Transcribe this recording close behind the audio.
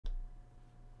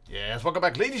Yes, welcome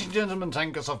back ladies and gentlemen,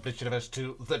 tankers of Blitz Universe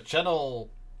to the channel.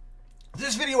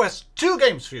 This video has two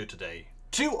games for you today.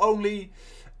 Two only.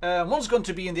 One's going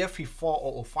to be in the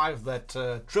FV4005,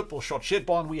 that triple shot shit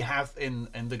bomb we have in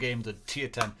the game, the tier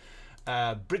 10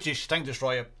 British tank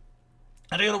destroyer.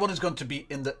 And the other one is going to be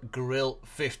in the Grille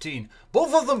 15.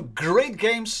 Both of them great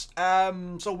games.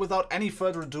 So without any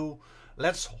further ado,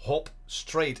 let's hop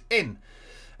straight in.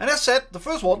 And as said, the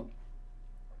first one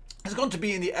is going to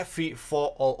be in the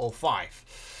FV4005.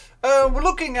 We're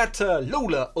looking at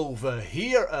Lola over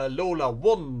here, Lola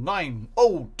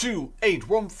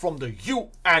 190281 from the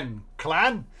UN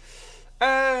clan.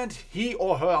 And he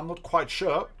or her, I'm not quite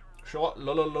sure,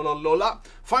 Lola,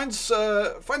 finds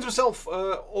himself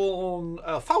on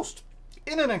Faust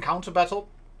in an encounter battle,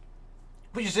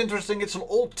 which is interesting. It's an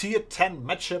old tier 10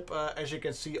 matchup, as you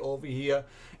can see over here.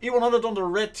 E100 on the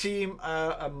red team,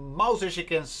 a mouse as you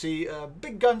can see,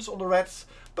 big guns on the reds.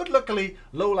 But luckily,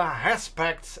 Lola has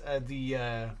packed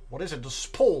the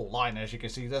spore line, as you can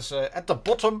see. There's at the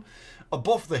bottom,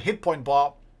 above the hit point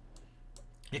bar.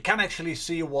 You can actually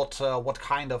see what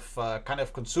kind of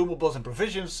consumables and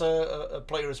provisions a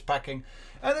player is packing.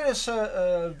 And there is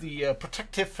the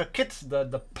protective kit,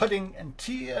 the pudding and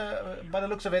tea, by the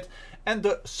looks of it, and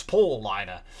the spore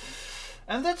liner.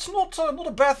 And that's not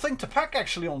a bad thing to pack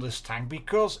actually on this tank,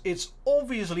 because it's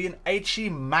obviously an HE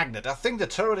magnet. I think the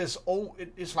turret is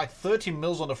it's like 30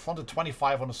 mils on the front and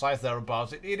 25 on the sides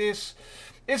thereabouts. It's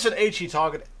an HE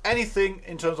target. Anything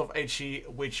in terms of HE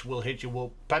which will hit you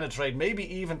will penetrate. Maybe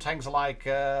even tanks like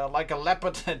a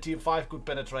Leopard and Tier 5 could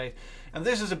penetrate. And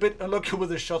this is a bit unlucky with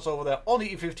the shots over there on the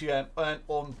E50M and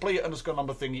on player underscore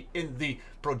number thingy in the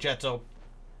Progetto.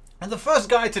 And the first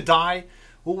guy to die,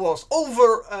 who was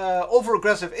over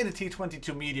aggressive in a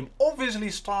T22 medium,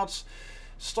 obviously starts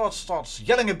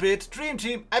yelling a bit. Dream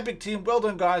team, epic team, well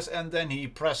done guys, and then he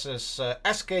presses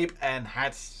escape and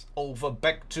heads over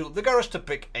back to the garage to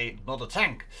pick another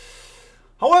tank.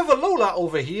 However, Lola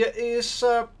over here is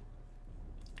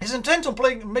intent on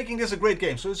making this a great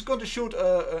game. So he's going to shoot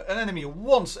an enemy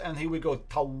once, and here we go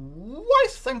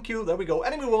twice. Thank you. There we go.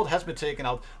 Enemy world has been taken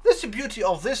out. This is the beauty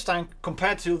of this tank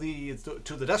compared to the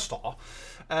Death Star,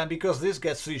 because this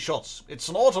gets 3 shots. It's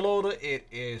an autoloader. It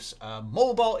is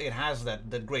mobile. It has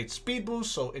that great speed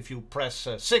boost. So if you press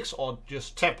 6 or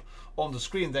just tap on the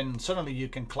screen, then suddenly you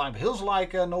can climb hills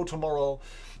like no tomorrow.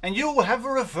 And you have a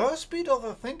reverse speed of,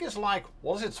 I think it's like,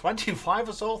 what is it, 25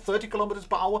 or so, 30 kilometers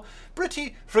per hour.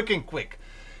 Pretty freaking quick.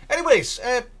 Anyways,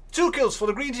 2 kills for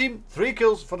the green team, 3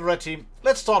 kills for the red team.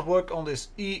 Let's start work on this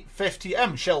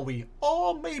E50M, shall we?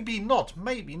 Or maybe not,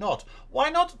 maybe not. Why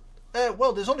not?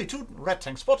 Well, there's only 2 red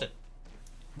tanks spotted.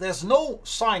 There's no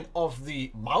sign of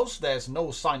the mouse, there's no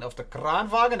sign of the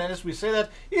Kraanwagen. And as we say that,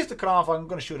 here's the Kraanwagen. I'm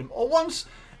going to shoot him all once.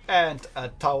 And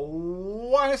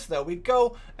twice, there we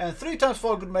go, and 3 times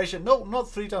for a good measure. No, not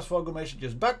 3 times for a good measure,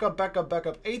 just back up,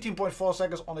 18.4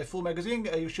 seconds on a full magazine.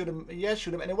 You shoot him, yes,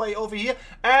 shoot him anyway over here,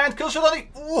 and kill shot on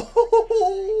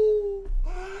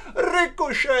the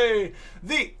Ricochet.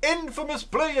 The infamous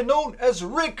player known as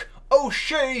Rick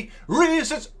O'Shea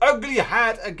rears its ugly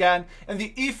head again, and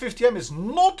the E50M is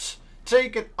not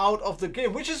taken out of the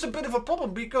game, which is a bit of a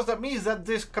problem, because that means that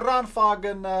this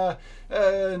Kraanwagen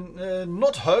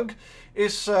not hug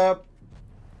is not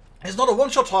a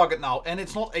 1-shot target now, and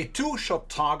it's not a 2-shot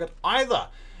target either.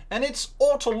 And it's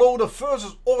auto loader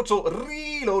versus auto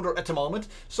reloader at the moment,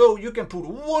 so you can put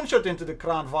 1 shot into the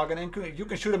Kraanwagen and you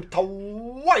can shoot him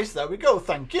twice. There we go,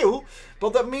 thank you.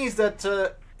 But that means that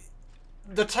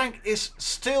the tank is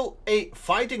still a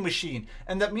fighting machine,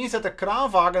 and that means that the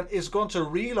Kraanwagen is going to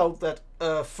reload that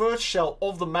first shell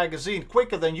of the magazine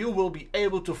quicker than you will be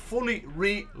able to fully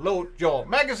reload your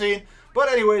magazine.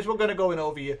 But anyways, we're going to go in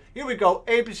over here. Here we go,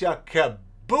 APCR,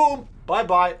 kaboom, bye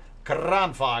bye,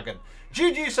 Kraanwagen.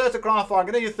 GG, says the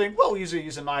Kraanwagen, and you think, well, he's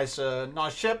a nice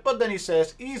chap, but then he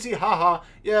says, easy, haha,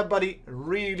 yeah buddy,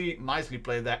 really nicely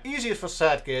played there. Easy for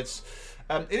sad kids.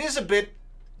 It is a bit,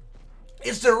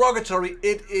 it's derogatory,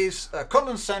 it is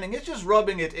condescending, it's just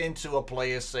rubbing it into a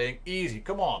player saying, easy,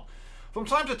 come on. From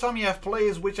time to time you have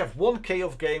players which have 1K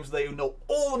of games, they know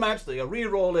all the maps, they are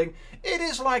re-rolling. It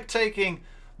is like taking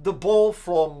the ball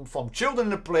from children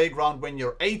in the playground when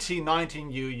you're 18,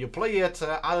 19, you play at,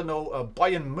 I don't know,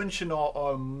 Bayern München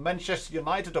or Manchester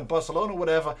United or Barcelona or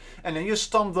whatever, and then you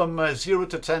stomp them 0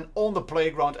 to 10 on the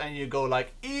playground and you go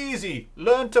like, easy,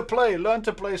 learn to play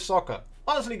soccer.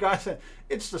 Honestly guys,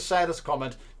 it's the saddest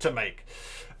comment to make.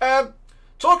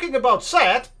 Talking about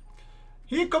sad,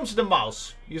 Here comes the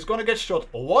mouse. He's gonna get shot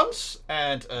once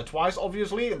and twice,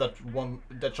 obviously, and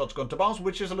that shot's going to bounce,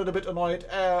 which is a little bit annoying.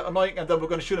 And then we're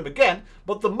gonna shoot him again.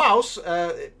 But the mouse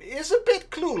is a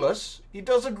bit clueless. He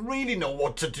doesn't really know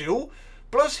what to do.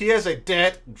 Plus, he has a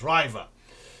dead driver.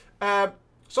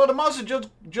 So the mouse is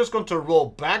just going to roll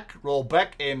back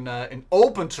in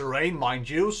open terrain, mind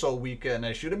you, so we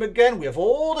can shoot him again. We have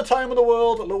all the time in the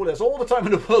world. Lola has all the time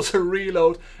in the world to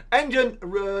reload. Engine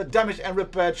damaged and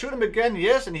repaired. Shoot him again,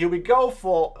 yes, and here we go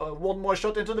for one more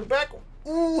shot into the back.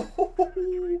 Ooh,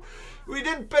 we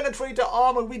didn't penetrate the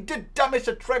armor. We did damage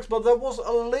the tracks, but that was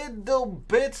a little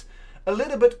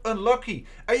bit unlucky.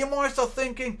 And you might start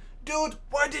thinking, dude,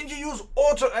 why didn't you use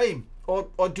auto aim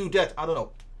or do that? I don't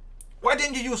know. Why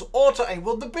didn't you use auto aim?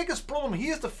 Well, the biggest problem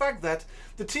here is the fact that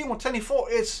the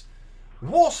T124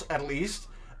 was at least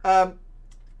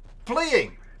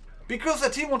playing, because the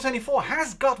T124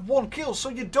 has got 1 kill, so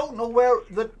you don't know where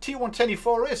the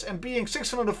T124 is. And being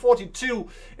 642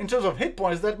 in terms of hit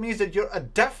points, that means that you're a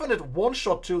definite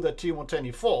one-shot to that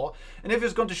T124. And if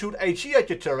it's going to shoot HE at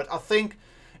your turret, I think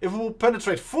if it will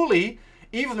penetrate fully,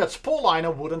 even that spore liner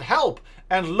wouldn't help.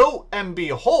 And low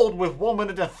MB hold with 1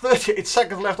 minute and 38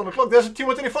 seconds left on the clock. There's a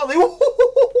T125.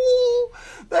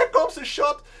 There comes the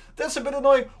shot. That's a bit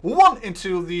annoying. 1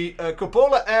 into the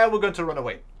cupola air. We're going to run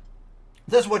away.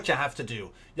 That's what you have to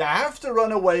do. You have to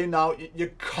run away now.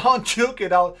 You can't juke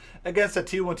it out against a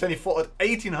T124 at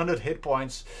 1800 hit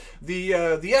points. The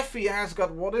FV has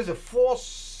got, what is it,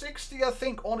 460 I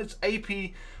think on its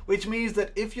AP, which means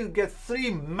that if you get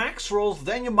 3 max rolls,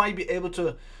 then you might be able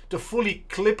to fully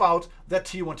clip out that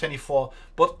T124,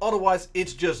 but otherwise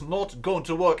it's just not going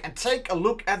to work. And take a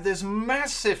look at this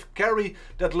massive carry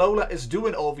that Lola is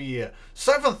doing over here.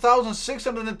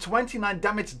 7,629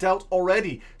 damage dealt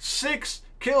already. 6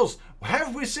 kills.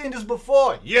 Have we seen this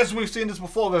before? Yes, we've seen this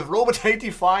before with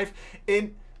WoTB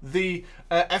in the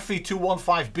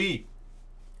FV4005B.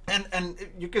 And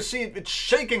you can see it's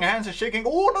shaking hands and shaking.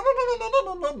 Oh,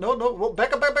 no.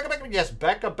 Back up. Yes,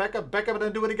 back up, and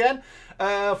then do it again.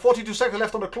 42 seconds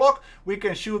left on the clock. We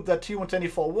can shoot that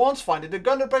T124 once. Find the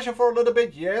gun pressure for a little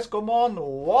bit. Yes, come on.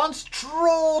 Once.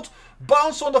 Trolled.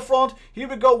 Bounce on the front. Here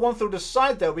we go. 1 through the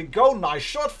side. There we go. Nice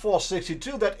shot.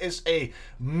 462. That is a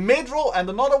mid-roll. And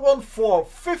another one for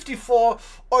 54.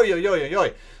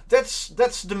 Oi. That's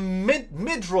the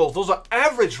mid-rolls. Those are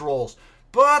average rolls.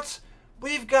 But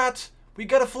we got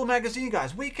a full magazine,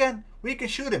 guys. We can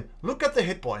shoot him. Look at the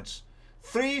hit points.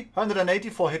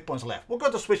 384 hit points left. We're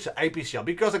going to switch to APCR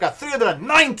because I got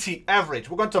 390 average.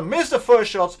 We're going to miss the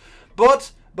first shots,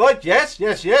 but yes,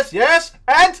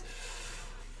 and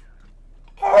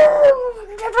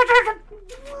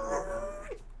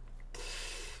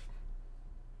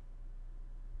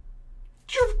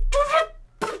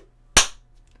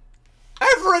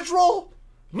average roll.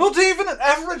 Not even an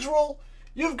average roll.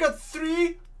 You've got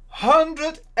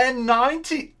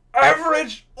 390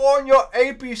 average on your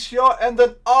APCR, and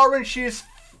then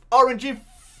RNG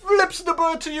flips the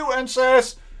bird to you and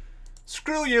says,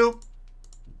 screw you.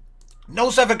 No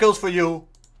 7 kills for you.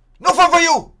 No fun for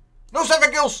you. No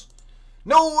 7 kills.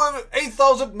 No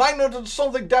 8,900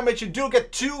 something damage. You do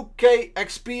get 2k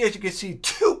XP, as you can see.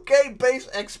 2k base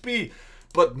XP.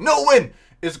 But no win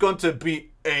is going to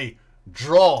be a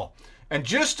draw. And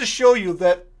just to show you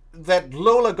that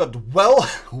Lola got well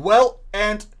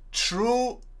and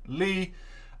truly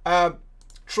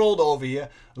trolled over here.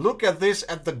 Look at this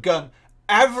at the gun.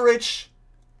 Average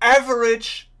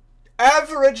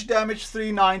damage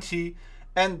 390,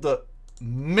 and the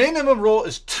minimum roll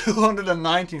is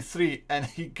 293, and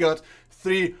he got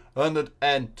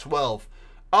 312.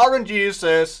 RNG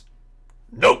says,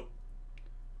 nope.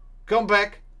 Come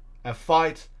back and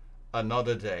fight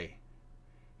another day.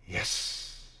 Yes.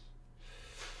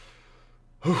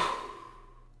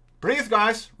 Breathe,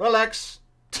 guys. Relax.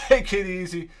 Take it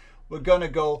easy. We're gonna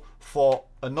go for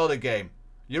another game.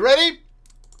 You ready?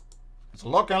 Let's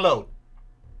lock and load.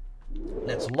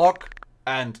 Let's lock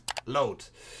and load.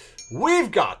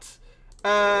 We've got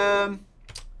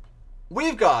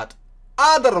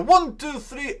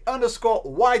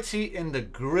Adder123_YT in the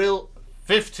Grille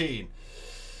 15.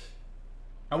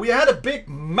 And we had a big,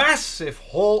 massive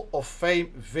Hall of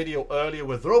Fame video earlier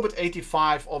with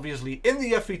Robot85, obviously, in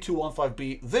the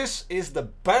FV4005B. This is the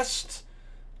best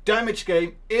damage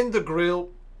game in the Grille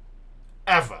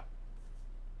ever.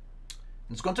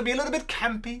 It's going to be a little bit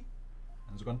campy.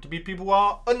 There's going to be people who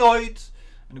are annoyed.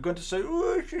 And they're going to say,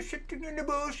 oh, she's sitting in the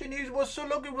bush and he was so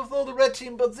lucky with all the red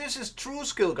team. But this is true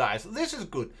skill, guys. This is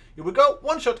good. Here we go.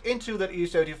 1 shot into that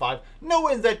E75,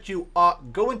 knowing that you are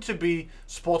going to be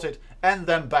spotted and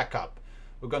then back up.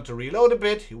 We're going to reload a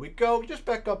bit. Here we go. Just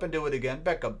back up and do it again.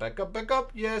 Back up, back up, back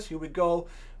up. Yes, here we go.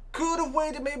 Could have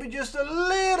waited maybe just a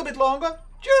little bit longer.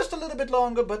 Just a little bit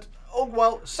longer, but oh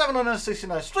well.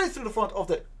 769 straight through the front of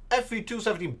the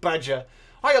FV217 Badger.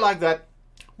 How you like that?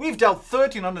 We've dealt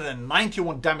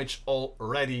 1391 damage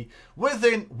already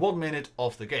within 1 minute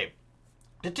of the game.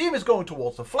 The team is going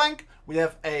towards the flank. We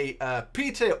have a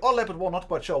PT or Leopard 1, not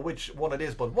quite sure which one it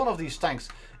is, but one of these tanks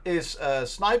is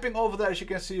sniping over there, as you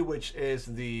can see, which is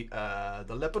the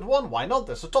Leopard 1. Why not?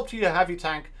 There's a top tier heavy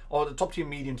tank or the top tier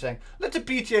medium tank. Let the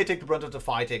PTA take the brunt of the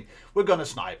fighting. We're gonna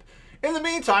snipe. In the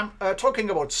meantime,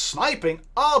 talking about sniping,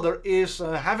 Arder is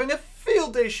having a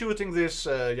field day shooting this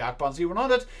Jagdpanzer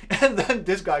 100, and then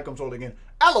this guy comes rolling in.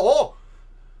 Hello!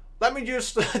 Let me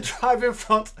just drive in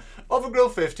front of a Grille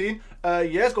 15.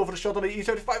 Yes, go for the shot on the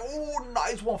E35. Oh,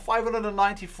 nice one,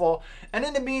 594. And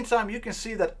in the meantime, you can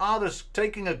see that Arder's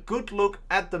taking a good look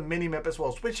at the minimap as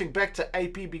well. Switching back to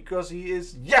AP because he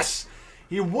is, yes!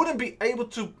 He wouldn't be able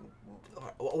to,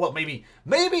 well, maybe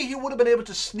he would have been able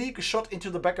to sneak a shot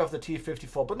into the back of the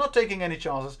T-54, but not taking any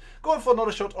chances. Going for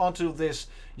another shot onto this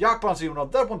Jagdpanzer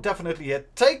E100. That one definitely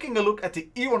hit. Taking a look at the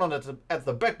E100 at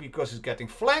the back because he's getting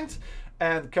flanked.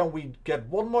 And can we get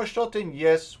one more shot in?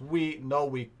 Yes, we know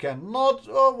we cannot.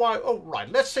 Oh, why? Oh, right.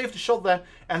 Let's save the shot then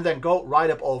and then go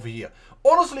right up over here.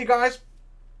 Honestly, guys,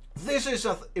 this is,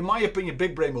 in my opinion,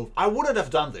 big brain move. I wouldn't have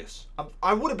done this.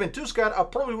 I would have been too scared. I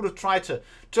probably would have tried to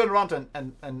turn around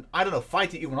and I don't know,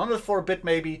 fight the E100 for a bit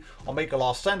maybe, or make a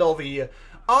last stand over here.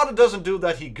 Arder doesn't do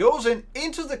that. He goes in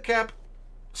into the cap,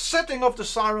 setting off the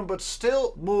siren, but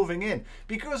still moving in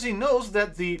because he knows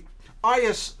that the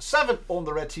IS-7 on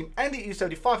the red team and the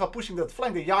E-75 are pushing that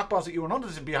flank. The Jagdpanzer E-100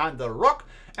 is behind the rock,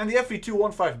 and the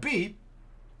FV215B,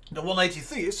 the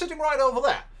 183, is sitting right over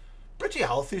there. Pretty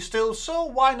healthy still, so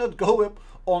why not go up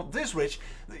on this ridge?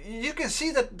 You can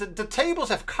see that the tables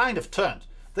have kind of turned.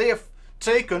 They have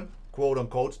taken, quote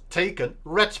unquote, taken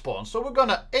red spawn. So we're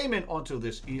gonna aim in onto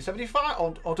this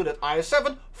E-75, onto that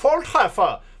IS-7,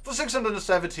 Volltreffer for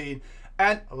 617.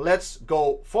 And let's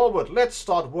go forward. Let's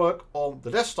start work on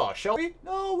the Death Star, shall we?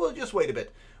 No, we'll just wait a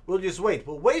bit. We'll just wait.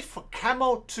 We'll wait for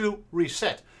camo to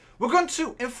reset. We're going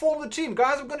to inform the team.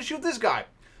 Guys, I'm going to shoot this guy.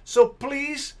 So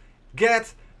please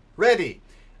get ready.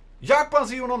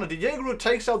 Jagdpanzer E100, the Jaeger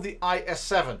takes out the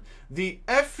IS-7. The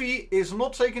FV is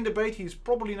not taking the bait. He's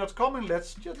probably not coming.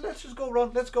 Let's just go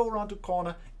around. Let's go around the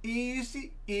corner.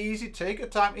 Easy, easy. Take your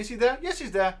time. Is he there? Yes,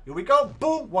 he's there. Here we go.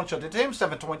 Boom. One shot at him.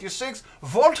 726.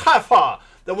 Volltreffer.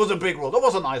 That was a big roll. That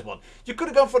was a nice one. You could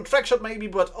have gone for a track shot maybe,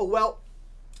 but oh well.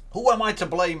 Who am I to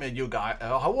blame you guys?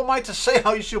 Who am I to say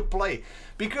how you should play?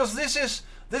 Because this is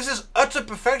utter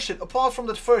perfection. Apart from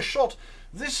that first shot,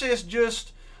 this is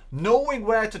just knowing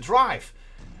where to drive.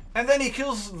 And then he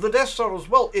kills the Death Star as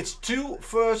well. It's 2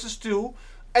 versus 2.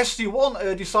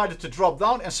 ST1 decided to drop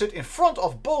down and sit in front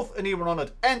of both an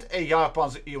E100 and a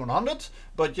Jagdpanzer E100.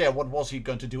 But yeah, what was he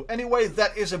going to do anyway?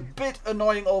 That is a bit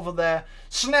annoying over there.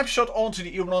 Snapshot onto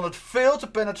the E100, failed to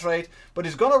penetrate, but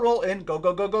he's gonna roll in. Go,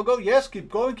 go, go, go, go. Yes, keep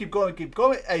going, keep going, keep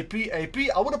going. AP, AP.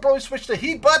 I would have probably switched to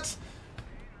heat, but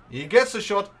he gets a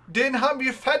shot. Den haben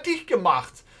wir fertig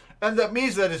gemacht. And that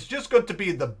means that it's just going to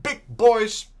be the big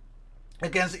boys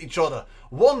against each other.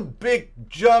 One big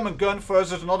German gun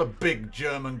versus another big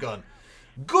German gun.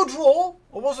 Good roll,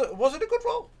 or was it a good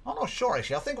roll? I'm not sure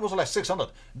actually. I think it was like 600.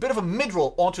 A bit of a mid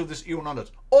roll onto this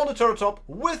E100 on the turret top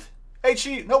with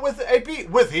HE, no, with the AP,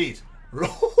 with heat. Ooh,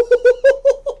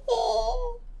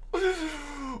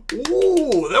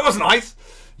 that was nice.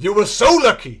 You were so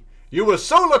lucky. You were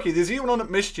so lucky. This E100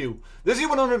 missed you. This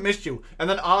E100 missed you. And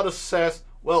then Arder says,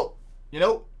 well, you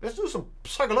know, let's do some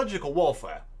psychological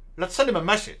warfare. Let's send him a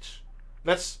message.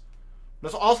 Let's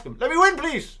ask him. Let me win,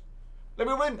 please. Let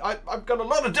me win. I've got a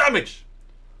lot of damage.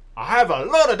 I have a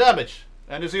lot of damage.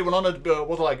 And this E100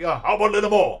 was like, yeah, how about a little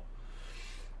more?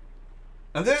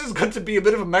 And this is going to be a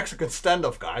bit of a Mexican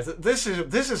standoff, guys. This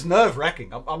is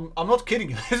nerve-wracking. I'm not kidding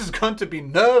you. This is going to be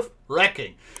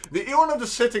nerve-wracking. The E100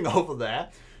 is sitting over there,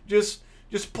 just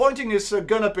pointing his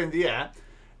gun up in the air.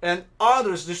 And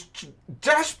Arder's just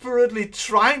desperately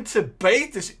trying to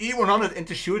bait this E100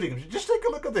 into shooting him. Just take a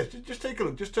look at this. Just take a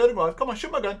look. Just turn around. Come on,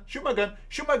 shoot my gun. Shoot my gun.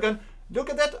 Shoot my gun. Look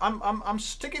at that. I'm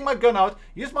sticking my gun out.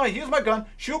 Here's my gun.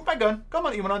 Shoot my gun. Come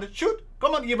on, E100. Shoot.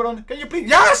 Come on, E100. Can you please?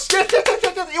 Yes! Yes!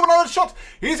 E100 shot.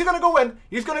 He's gonna go in.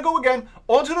 He's gonna go again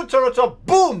onto the turret top.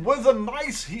 Boom! With a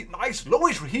nice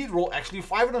lowish heat roll. Actually,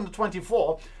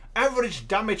 524. Average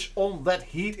damage on that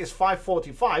heat is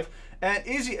 545. And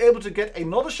is he able to get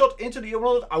another shot into the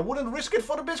E100? I wouldn't risk it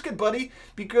for the biscuit, buddy,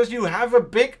 because you have a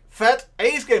big fat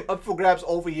ace game up for grabs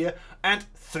over here and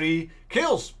 3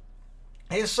 kills.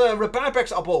 His repair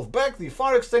packs are both back, the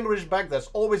fire extinguisher is back, that's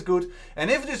always good.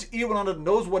 And if this E100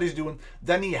 knows what he's doing,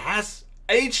 then he has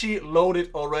HE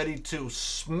loaded already to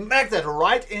smack that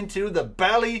right into the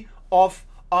belly of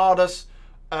Arda's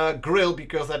Grille,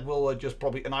 because that will just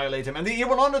probably annihilate him. And the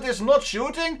E100 is not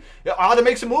shooting. Yeah, Arda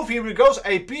makes a move, here he goes,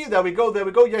 AP, there we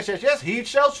go, yes. Heat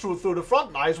shells through the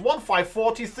front, nice one,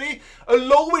 543, a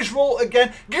lowish roll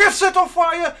again, gets set on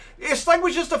fire,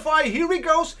 extinguishes the fire, here he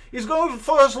goes, he's going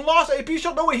for his last AP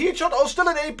shot, no, a heat shot, oh, still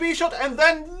an AP shot, and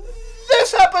then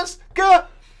this happens,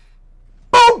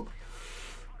 boom!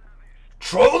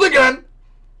 Trolled again,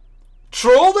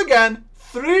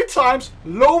 3 times,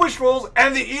 lowish rolls,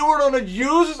 and the E100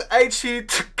 uses HE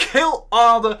to kill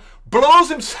Arda, blows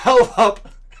himself up.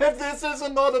 If this is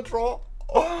another draw,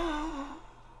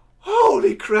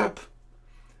 holy crap.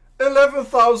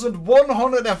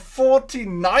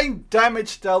 11,149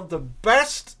 damage dealt, the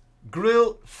best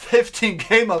Grille 15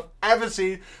 game I've ever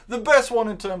seen, the best one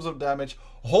in terms of damage,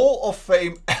 Hall of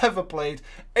Fame ever played,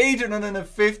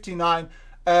 859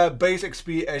 base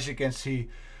XP as you can see.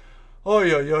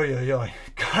 Oi.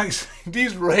 Guys,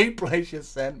 these raid plays you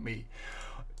sent me.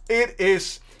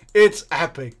 It's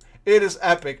epic. It is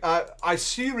epic. I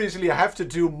seriously have to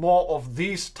do more of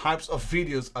these types of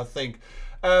videos, I think.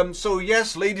 So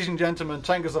yes, ladies and gentlemen,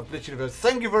 tankers of Blitz Universe,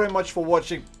 thank you very much for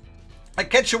watching. I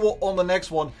catch you all on the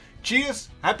next one. Cheers,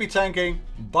 happy tanking,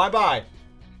 bye bye.